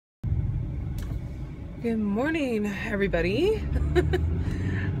Good morning, everybody.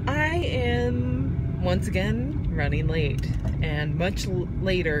 I am once again running late, and much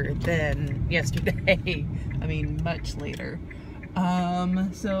later than yesterday. I mean, much later.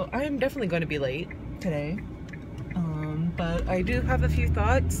 So I am definitely going to be late today. But I do have a few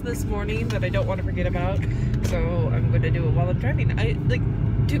thoughts this morning that I don't want to forget about, so I'm going to do it while I'm driving.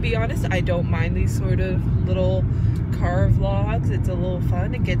 To be honest, I don't mind these sort of little car vlogs. It's a little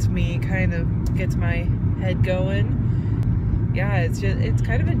fun. It gets me gets my head going. Yeah, it's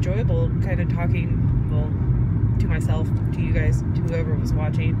kind of enjoyable kind of talking, well, to myself, to you guys, to whoever was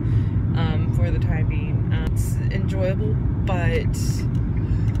watching, for the time being. It's enjoyable, but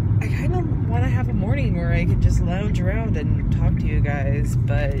I kind of want to have a morning where I can just lounge around and talk to you guys,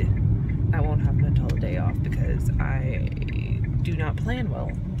 but that won't happen until the day off because I do not plan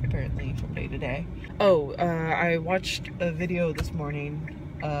well, apparently, from day to day. Oh, I watched a video this morning,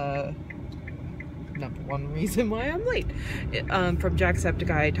 number one reason why I'm late, from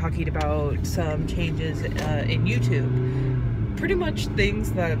Jacksepticeye talking about some changes in YouTube. Pretty much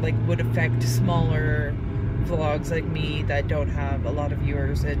things that would affect smaller vlogs like me that don't have a lot of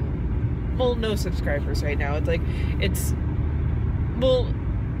viewers and, well, no subscribers right now. It's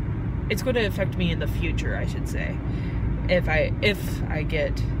going to affect me in the future, I should say, if I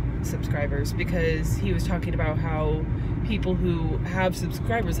get subscribers, because he was talking about how people who have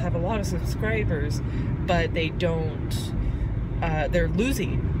subscribers have a lot of subscribers, but they don't, they're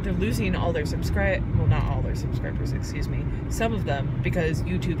losing all their well, not all their subscribers, excuse me, some of them, because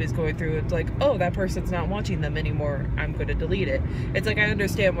YouTube is going through, it's like, oh, that person's not watching them anymore, I'm going to delete it. It's like, I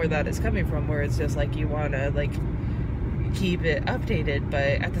understand where that is coming from, where it's just like, you want to keep it updated,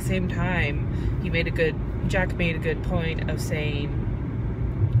 but at the same time, Jack made a good point of saying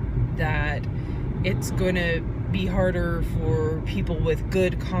that it's going to be harder for people with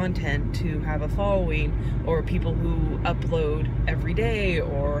good content to have a following, or people who upload every day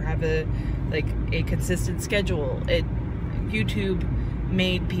or have a consistent schedule. YouTube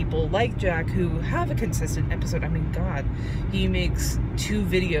made people like Jack who have a consistent episode. I mean, God, he makes 2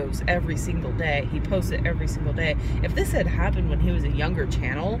 videos every single day. He posts it every single day. If this had happened when he was a younger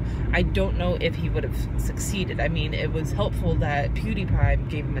channel, I don't know if he would have succeeded. I mean, it was helpful that PewDiePie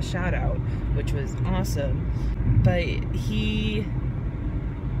gave him a shout out, which was awesome. But he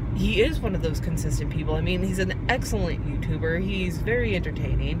is one of those consistent people. I mean, he's an excellent YouTuber. He's very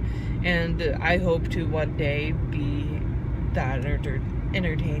entertaining, and I hope to one day be that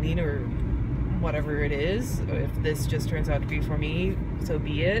entertaining, or whatever it is. If this just turns out to be for me, so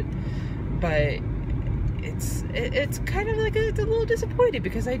be it. But it's kind of it's a little disappointed,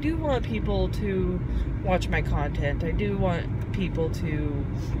 because I do want people to watch my content. I do want people to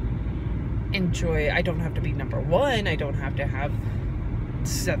enjoy it. I don't have to be #1. I don't have to have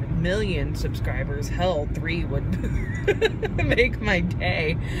 7 million subscribers. Hell, 3 would make my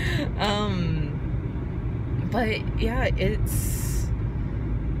day. But yeah, it's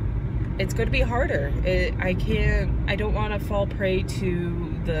going to be harder. I don't want to fall prey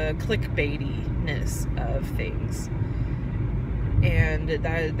to the clickbaitiness of things, and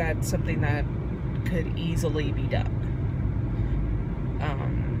that's something that could easily be done.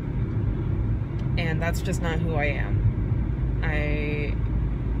 And that's just not who I am.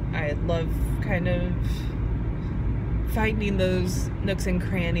 I love kind of finding those nooks and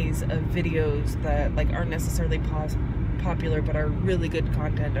crannies of videos that aren't necessarily popular, but are really good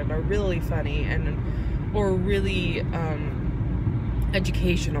content and are really funny or really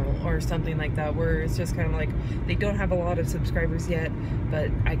educational or something like that, where it's just kind of they don't have a lot of subscribers yet, but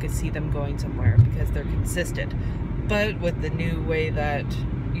I could see them going somewhere because they're consistent. But with the new way that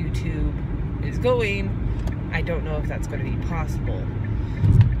YouTube is going, I don't know if that's going to be possible.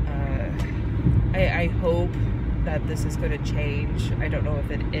 I hope that this is going to change. I don't know if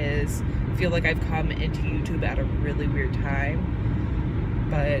it is. I feel like I've come into YouTube at a really weird time,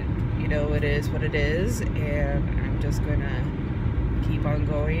 but you know, it is what it is, and I'm just gonna keep on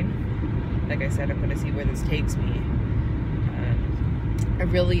going. Like I said, I'm gonna see where this takes me. I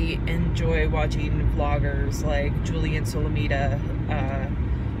really enjoy watching vloggers like Julian Solomita.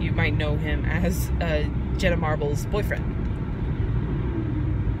 You might know him as Jenna Marbles' boyfriend,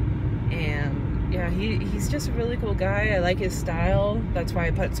 and yeah, he's just a really cool guy. I like his style. That's why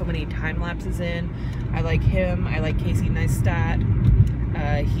I put so many time lapses in. I like him. I like Casey Neistat.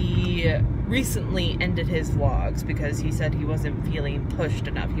 He recently ended his vlogs because he said he wasn't feeling pushed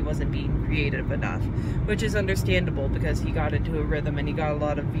enough. He wasn't being creative enough, which is understandable because he got into a rhythm and he got a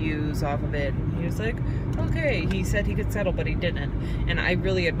lot of views off of it. And he was like, okay, he said he could settle, but he didn't. And I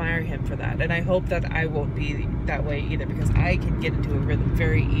really admire him for that. And I hope that I won't be that way either, because I can get into a rhythm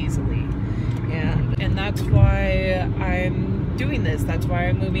very easily. And And that's why I'm doing this. That's why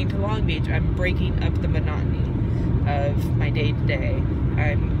I'm moving to Long Beach. I'm breaking up the monotony of my day-to-day.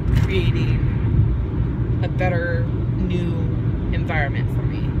 I'm creating a better new environment for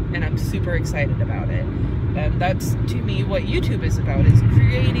me, and I'm super excited about it. And that's, to me, what YouTube is about, is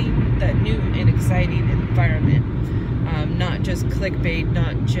creating that new and exciting environment. Not just clickbait,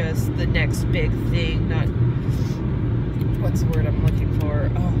 not just the next big thing, not, what's the word I'm looking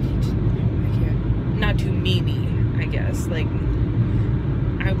for? Oh, I can't. Not too memey, I guess. Like,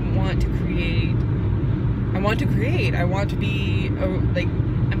 I want to create. I want to be, like,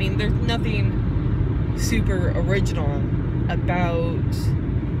 I mean, there's nothing super original about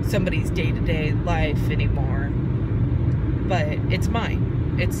somebody's day-to-day life anymore, but it's mine.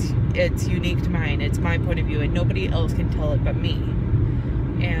 It's unique to mine. It's my point of view, and nobody else can tell it but me.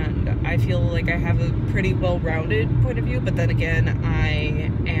 And I feel like I have a pretty well-rounded point of view, but then again,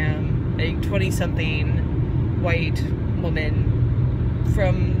 I am a 20-something white woman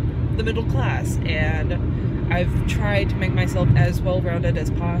from the middle class, and I've tried to make myself as well-rounded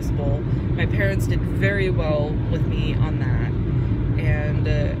as possible. My parents did very well with me on that, and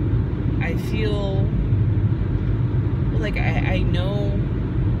I feel like I know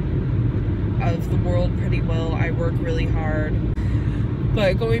of the world pretty well. I work really hard,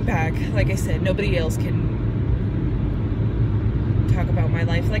 but going back, like I said, nobody else can talk about my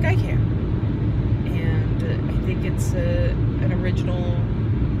life like I can, and I think it's an original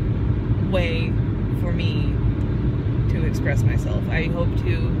way for me to express myself. I hope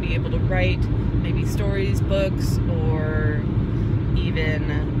to be able to write maybe stories, books, or even,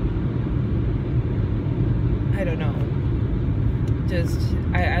 I don't know, just,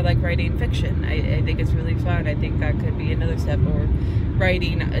 I like writing fiction. I think it's really fun. I think that could be another step, or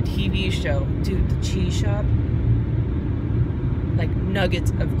writing a TV show. Dude, the cheese shop, like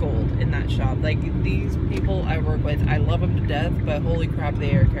nuggets of gold in that shop. Like, these people I work with, I love them to death, but holy crap,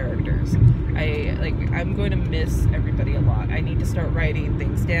 they are characters. I'm going to miss everybody a lot. I need to start writing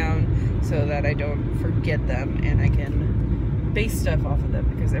things down so that I don't forget them, and I can base stuff off of them,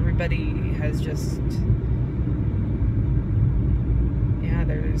 because everybody has just, yeah,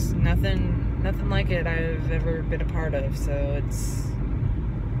 there's nothing like it I've ever been a part of, so it's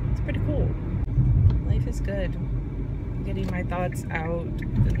pretty cool. Life is good. Getting my thoughts out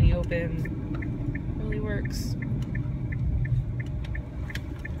in the open really works.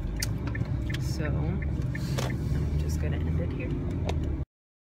 So I'm just gonna end it here.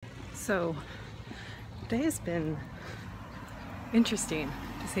 So today has been interesting,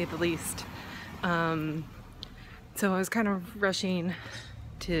 to say the least. So I was kind of rushing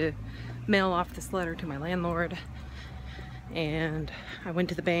to mail off this letter to my landlord, and I went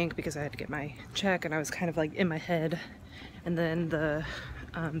to the bank because I had to get my check, and I was kind of like in my head, and then the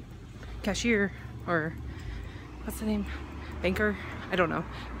cashier, or what's the name, banker, I don't know,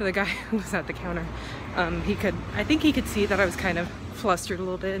 the guy who was at the counter, I think he could see that I was kind of flustered a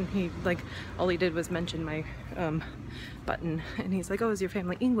little bit, and he, like, all he did was mention my button, and he's like, oh, is your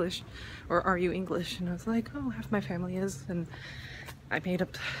family English, or are you English? And I was like, oh, half my family is. And I made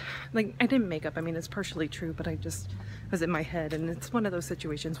up, like, I didn't make up, I mean, it's partially true, but I just was in my head, and it's one of those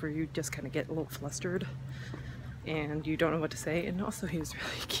situations where you just kind of get a little flustered and you don't know what to say. And also, he was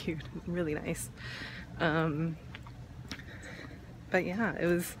really cute and really nice. But yeah, it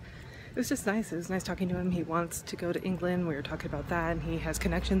was just nice. It was nice talking to him. He wants to go to England. We were talking about that, and he has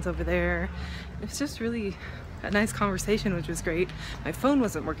connections over there. It's just really a nice conversation, which was great. My phone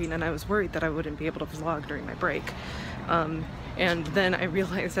wasn't working, and I was worried that I wouldn't be able to vlog during my break. And then I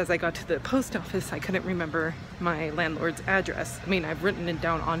realized as I got to the post office, I couldn't remember my landlord's address. I mean, I've written it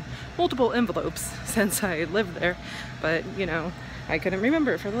down on multiple envelopes since I lived there, but, you know, I couldn't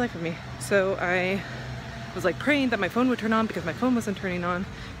remember it for the life of me. So I was like praying that my phone would turn on, because my phone wasn't turning on,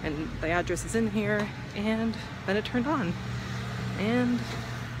 and the address is in here, and then it turned on, and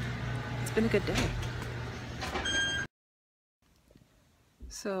it's been a good day.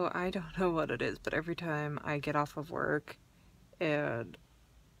 So I don't know what it is, but every time I get off of work and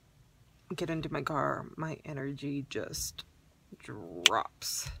get into my car, my energy just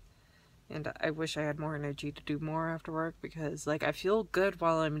drops. And I wish I had more energy to do more after work, because, like, I feel good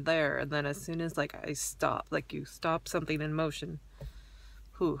while I'm there, and then as soon as, like, I stop, like, you stop something in motion,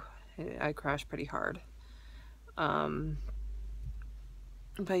 whew, I crash pretty hard. But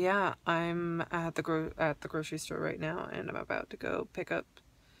yeah, I'm at the grocery store right now, and I'm about to go pick up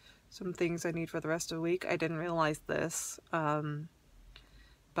some things I need for the rest of the week. I didn't realize this, but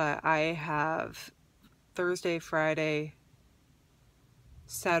I have Thursday, Friday,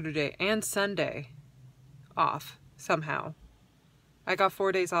 Saturday, and Sunday off somehow. I got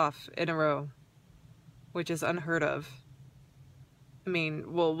 4 days off in a row. which is unheard of. I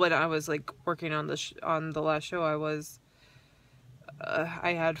mean, well, when I was like working on the last show,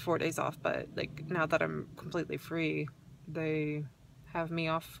 I had 4 days off, but like now that I'm completely free, they have me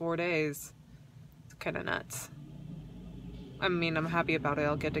off 4 days. It's kind of nuts. I mean, I'm happy about it.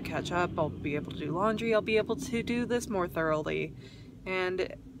 I'll get to catch up. I'll be able to do laundry. I'll be able to do this more thoroughly.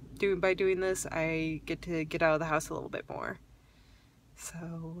 And by doing this, I get to get out of the house a little bit more.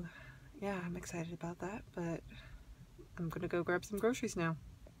 So, yeah, I'm excited about that, but I'm gonna go grab some groceries now.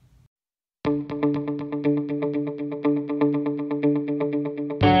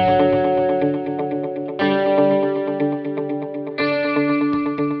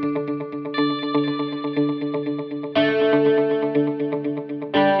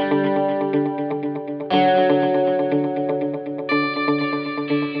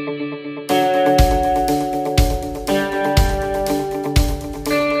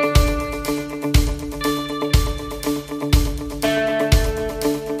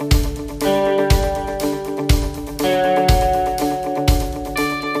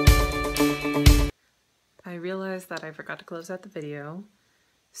 I realized that I forgot to close out the video,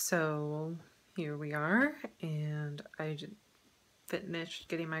 so here we are, and I finished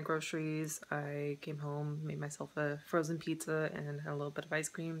getting my groceries. I came home, made myself a frozen pizza, and had a little bit of ice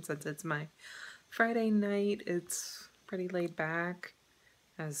cream. Since it's my Friday night, it's pretty laid back,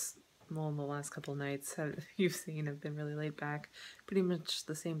 as well, the last couple nights you've seen have been really laid back. Pretty much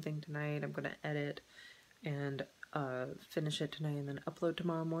the same thing tonight. I'm gonna edit and finish it tonight and then upload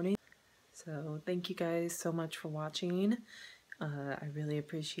tomorrow morning. So thank you guys so much for watching. I really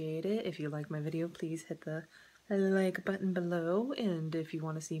appreciate it. If you like my video, please hit the like button below, and if you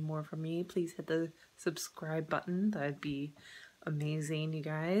want to see more from me, please hit the subscribe button. That'd be amazing, you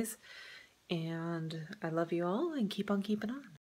guys. And I love you all, and keep on keeping on.